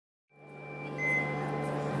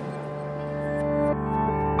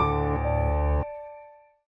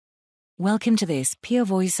Welcome to this Pure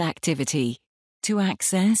Voice activity. To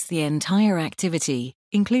access the entire activity,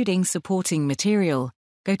 including supporting material,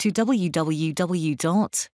 go to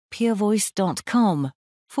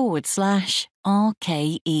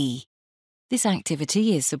www.purevoice.com/RKE. This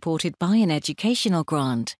activity is supported by an educational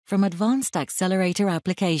grant from Advanced Accelerator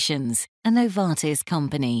Applications, a Novartis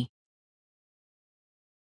company.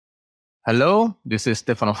 Hello, this is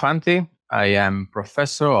Stefano Fanti. I am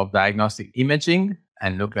Professor of Diagnostic Imaging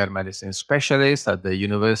and Nuclear Medicine Specialist at the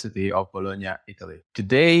University of Bologna, Italy.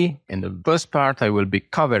 Today, in the first part, I will be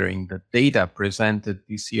covering the data presented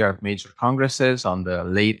this year at major congresses on the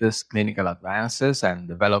latest clinical advances and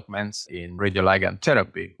developments in radioligand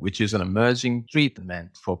therapy, which is an emerging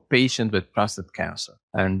treatment for patients with prostate cancer.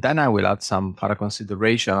 And then I will add some further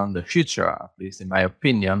consideration on the future, at least in my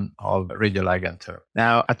opinion, of radioligand therapy.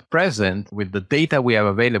 Now, at present, with the data we have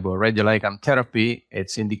available, radioligand therapy,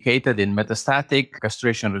 it's indicated in metastatic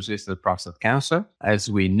castration-resistant prostate cancer.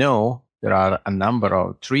 As we know, there are a number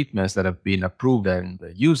of treatments that have been approved and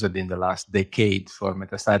used in the last decade for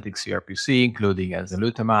metastatic CRPC, including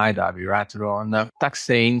enzalutamide, abiraterone,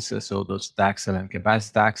 taxanes, so docetaxel and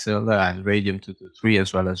cabazitaxel, and radium-223,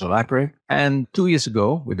 as well as olaparib. And 2 years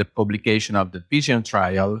ago, with the publication of the VISION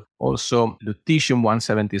trial, also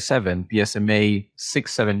lutetium-177, PSMA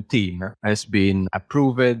 617, has been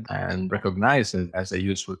approved and recognized as a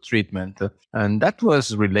useful treatment. And that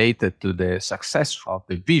was related to the success of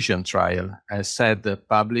the VISION trial, as said,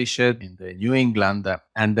 published in the New England,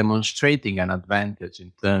 and demonstrating an advantage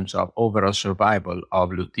in terms of overall survival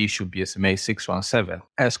of lutetium PSMA 617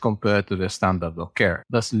 as compared to the standard of care,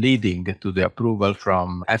 thus leading to the approval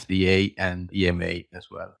from FDA and EMA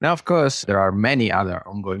as well. Now, of course, there are many other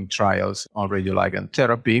ongoing trials on radioligand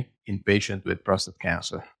therapy in patients with prostate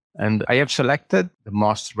cancer. And I have selected the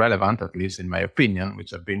most relevant, at least in my opinion,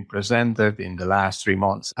 which have been presented in the last 3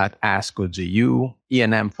 months at ASCO GU,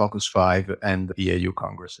 ENM Focus 5, and EAU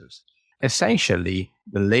congresses. Essentially,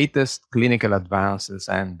 the latest clinical advances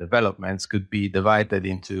and developments could be divided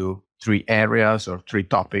into 3 areas or 3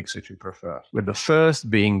 topics, if you prefer, with the first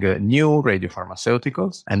being new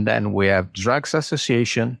radiopharmaceuticals, and then we have drugs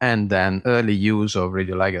association, and then early use of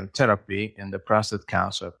radioligand therapy in the prostate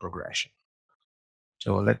cancer progression.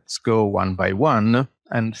 So let's go one by one.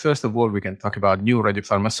 And first of all, we can talk about new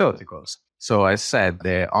radiopharmaceuticals. So as said,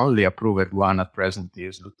 the only approved one at present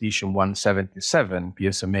is lutetium-177,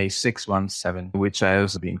 PSMA 617, which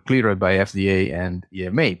has been cleared by FDA and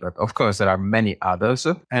EMA. But of course, there are many others,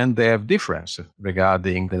 and they have differences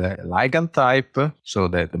regarding the ligand type, so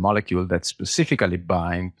that the molecule that specifically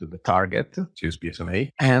binds to the target, which is PSMA,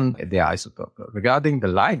 and the isotope. Regarding the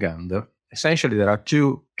ligand, essentially there are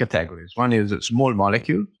 2 categories. One is a small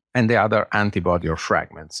molecule, and the other antibody or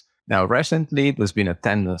fragments. Now, recently, there's been a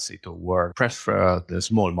tendency to prefer the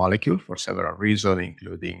small molecule for several reasons,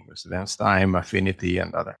 including residence time, affinity,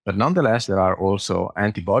 and other. But nonetheless, there are also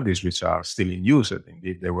antibodies which are still in use.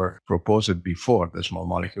 Indeed, they were proposed before the small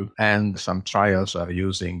molecule. And some trials are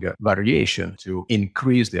using variation to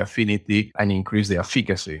increase the affinity and increase the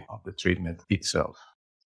efficacy of the treatment itself.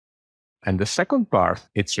 And the second part,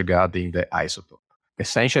 it's regarding the isotope.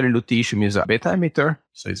 Essentially, lutetium is a beta emitter,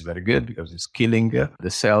 so it's very good because it's killing the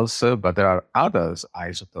cells, but there are other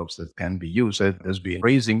isotopes that can be used. There's been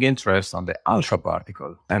raising interest on the alpha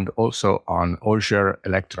particle and also on Auger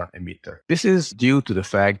electron emitter. This is due to the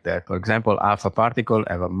fact that, for example, alpha particles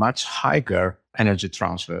have a much higher energy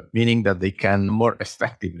transfer, meaning that they can more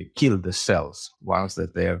effectively kill the cells once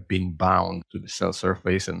that they have been bound to the cell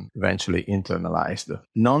surface and eventually internalized.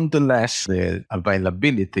 Nonetheless, the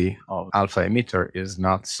availability of alpha emitter is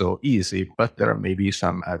not so easy, but there are maybe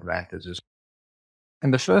some advantages.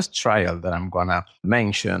 And the first trial that I'm going to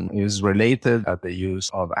mention is related at the use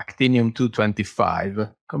of actinium-225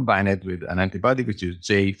 combined with an antibody, which is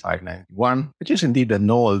J591, which is indeed an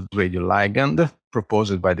old radioligand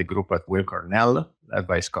proposed by the group at Weill Cornell, led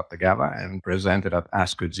by Scott Agava, and presented at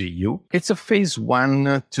ASCO GU. It's a phase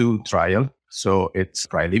 1-2 trial. So it's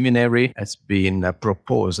preliminary. It's been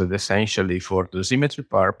proposed essentially for dosimetry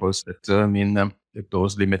purpose, determine the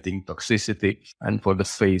dose-limiting toxicity, and for the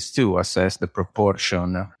phase 2, assess the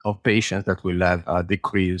proportion of patients that will have a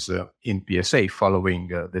decrease in PSA following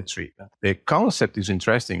the treatment. The concept is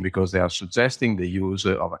interesting because they are suggesting the use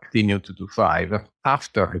of actinium-225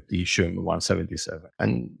 after lutetium-177.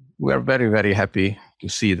 And we are very, very happy to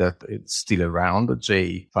see that it's still around,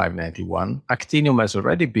 J591. Actinium has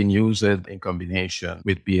already been used in combination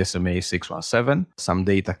with PSMA 617. Some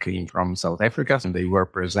data came from South Africa, and they were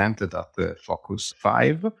presented at the Focus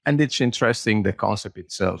 5. And it's interesting, the concept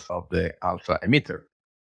itself of the alpha emitter.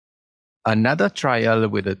 Another trial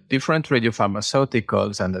with a different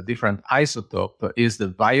radiopharmaceuticals and a different isotope is the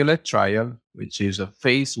Violet trial, which is a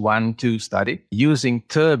phase 1-2 study using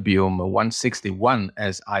terbium-161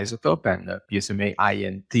 as isotope and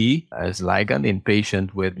PSMA-INT as ligand in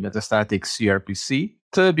patients with metastatic CRPC.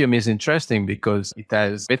 Terbium is interesting because it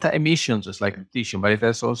has beta emissions just like lutetium, but it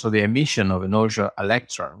has also the emission of an ultra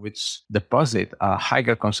electron, which deposit a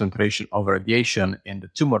higher concentration of radiation in the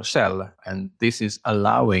tumor cell. And this is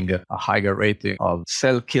allowing a higher rating of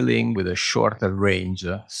cell killing with a shorter range,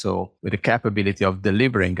 so with the capability of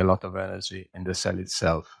delivering a lot of energy in the cell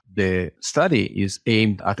itself. The study is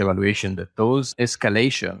aimed at evaluation the dose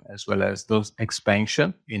escalation as well as dose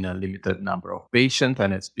expansion in a limited number of patients,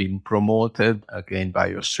 and it's been promoted again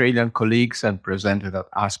by Australian colleagues and presented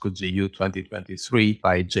at ASCO GU 2023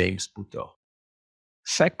 by James Puto.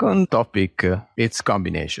 Second topic, it's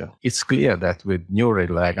combination. It's clear that with new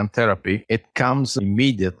radioligand therapy, it comes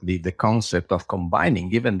immediately the concept of combining,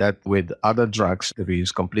 given that with other drugs, there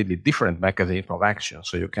is completely different mechanism of action.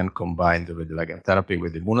 So you can combine the radioligand therapy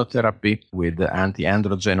with immunotherapy, with the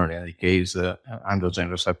anti-androgen, or in any case, androgen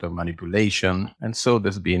receptor manipulation. And so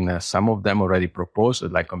there's been some of them already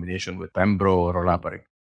proposed, like combination with pembro or olaparib.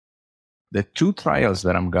 The two trials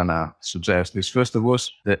that I'm going to suggest is, first of all,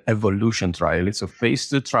 the Evolution trial. It's a phase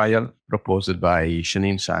 2 trial proposed by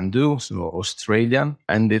Shenin Sandhu, so Australian,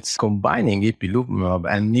 and it's combining ipilimumab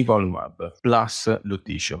and nivolumab plus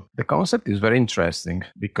lutetium. The concept is very interesting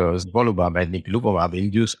because nivolumab and ipilimumab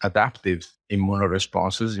induce adaptive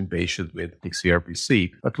immunoresponses in patients with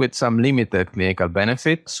CRPC, but with some limited clinical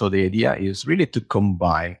benefit. So the idea is really to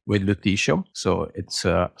combine with lutetium. So it's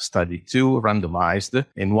study 2, randomized.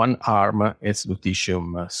 In one arm, it's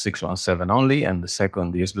lutetium 617 only, and the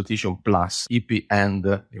second is lutetium plus EP and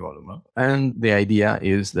nivolumab. And the idea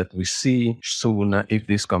is that we see soon if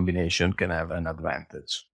this combination can have an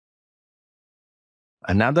advantage.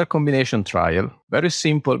 Another combination trial, very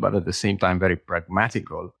simple but at the same time very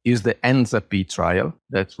pragmatical, is the ENZA-P trial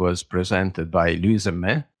that was presented by Louise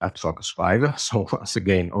May at Focus 5. So once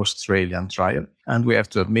again, Australian trial. And we have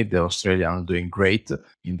to admit the Australians are doing great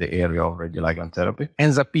in the area of radioligand therapy.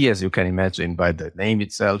 ENZA-P, as you can imagine by the name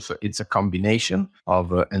itself, it's a combination of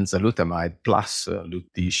enzalutamide plus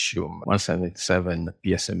lutetium-177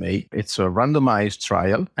 PSMA. It's a randomized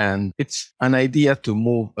trial, and it's an idea to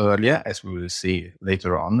move earlier, as we will see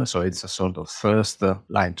later on. So it's a sort of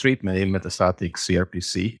first-line treatment in metastatic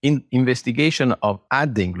CRPC in investigation of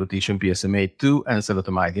adding lutetium PSMA to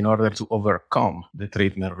enzalutamide in order to overcome the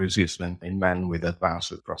treatment resistance in men with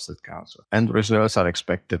advanced prostate cancer. And results are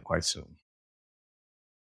expected quite soon.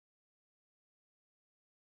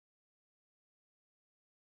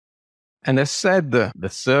 And as said, the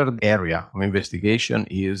third area of investigation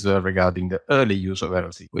is regarding the early use of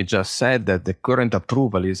RLT. We just said that the current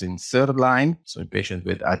approval is in third line, so in patients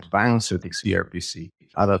with advanced CRPC.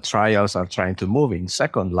 Other trials are trying to move in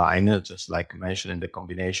second line, just like mentioned in the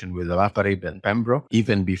combination with olaparib and pembro,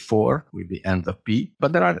 even before with the ENZA-P.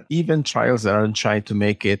 But there are even trials that are trying to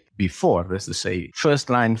make it before, that's to say, first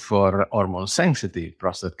line for hormone-sensitive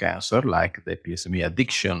prostate cancer, like the PSMA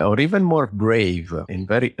addiction, or even more brave in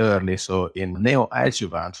very early, so in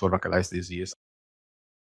neoadjuvant for localized disease.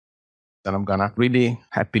 And I'm going to really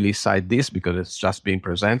happily cite this because it's just been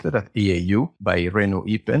presented at EAU by Renu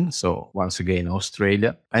Ipen, so once again,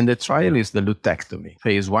 Australia. And the trial is the lutectomy,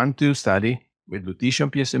 phase 1-2 study with lutetium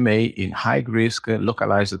PSMA in high-risk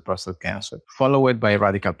localized prostate cancer, followed by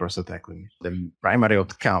radical prostatectomy. The primary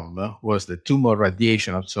outcome was the tumor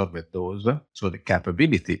radiation absorbed dose, so the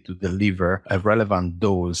capability to deliver a relevant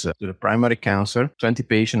dose to the primary cancer. 20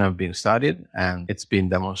 patients have been studied, and it's been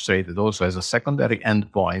demonstrated also as a secondary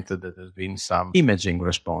endpoint that there's been some imaging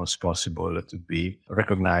response possible to be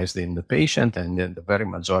recognized in the patient, and in the very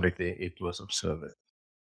majority it was observed.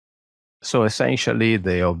 So essentially,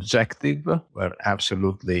 the objective were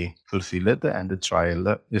absolutely fulfilled, and the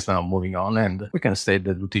trial is now moving on. And we can state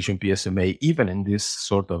that lutetium PSMA, even in this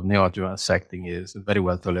sort of neoadjuvant setting, is very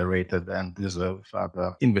well tolerated and deserves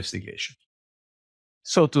further investigation.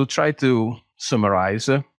 So to try to summarize,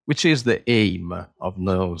 which is the aim of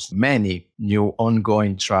those many new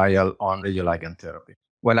ongoing trials on radioligand therapy?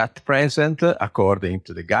 Well, at present, according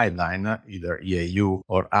to the guideline, either EAU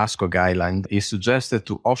or ASCO guideline, is suggested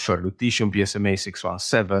to offer lutetium PSMA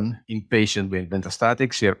 617 in patients with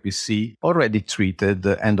metastatic CRPC already treated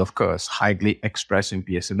and, of course, highly expressing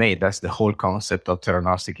PSMA. That's the whole concept of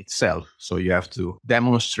theranostic itself. So you have to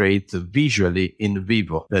demonstrate visually in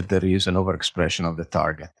vivo that there is an overexpression of the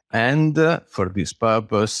target. And for this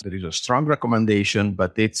purpose, there is a strong recommendation,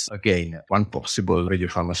 but it's, again, one possible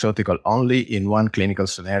radiopharmaceutical only in one clinical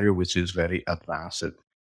scenario, which is very advanced.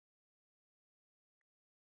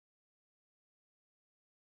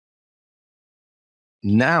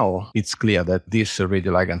 Now it's clear that this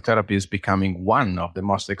radioligand therapy is becoming one of the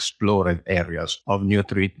most explored areas of new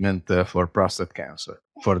treatment for prostate cancer.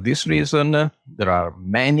 For this reason, there are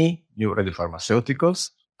many new radiopharmaceuticals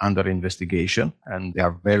under investigation, and they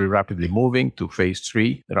are very rapidly moving to phase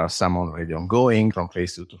 3. There are some already ongoing from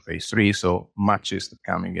phase 2 to phase 3, so much is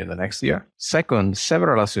coming in the next year. Second,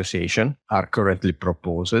 several associations are currently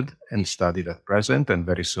proposed and studied at present, and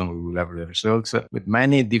very soon we will have the results with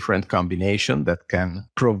many different combinations that can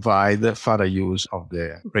provide further use of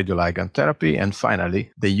the radioligand therapy. And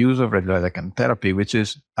finally, the use of radioligand therapy, which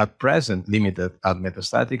is at present limited at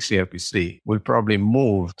metastatic CRPC, will probably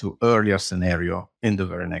move to earlier scenario in the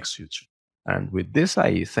very next future. And with this,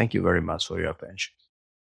 I thank you very much for your attention.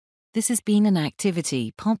 This has been an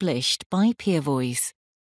activity published by Peer Voice.